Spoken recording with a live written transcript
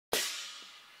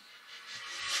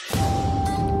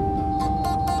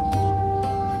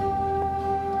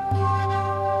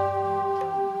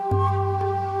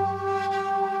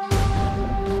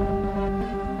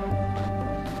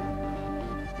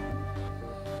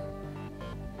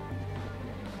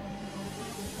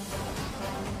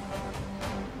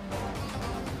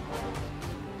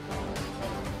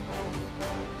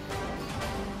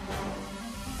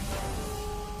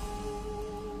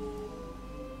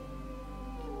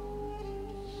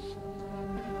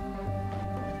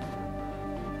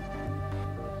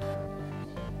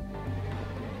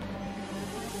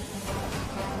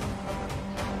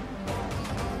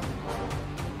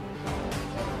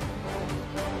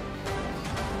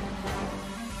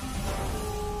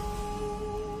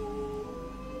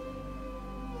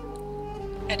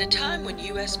At a time when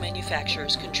U.S.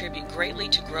 manufacturers contribute greatly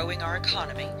to growing our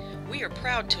economy, we are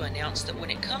proud to announce that when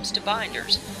it comes to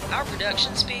binders, our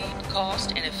production speed, cost,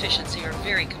 and efficiency are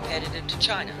very competitive to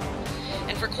China.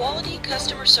 And for quality,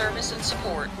 customer service, and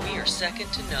support, we are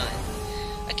second to none.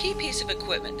 A key piece of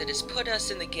equipment that has put us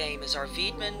in the game is our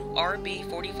Viedman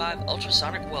RB45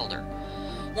 ultrasonic welder.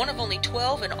 One of only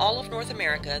 12 in all of North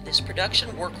America, this production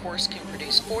workhorse can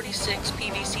produce 46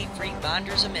 PVC-free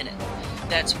binders a minute.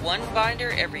 That's one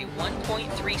binder every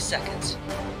 1.3 seconds.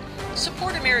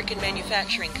 Support American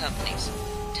manufacturing companies.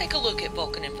 Take a look at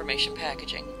Vulcan Information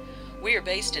Packaging. We are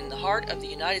based in the heart of the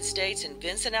United States in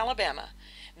Vincent, Alabama.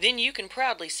 Then you can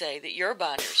proudly say that your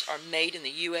binders are made in the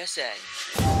USA.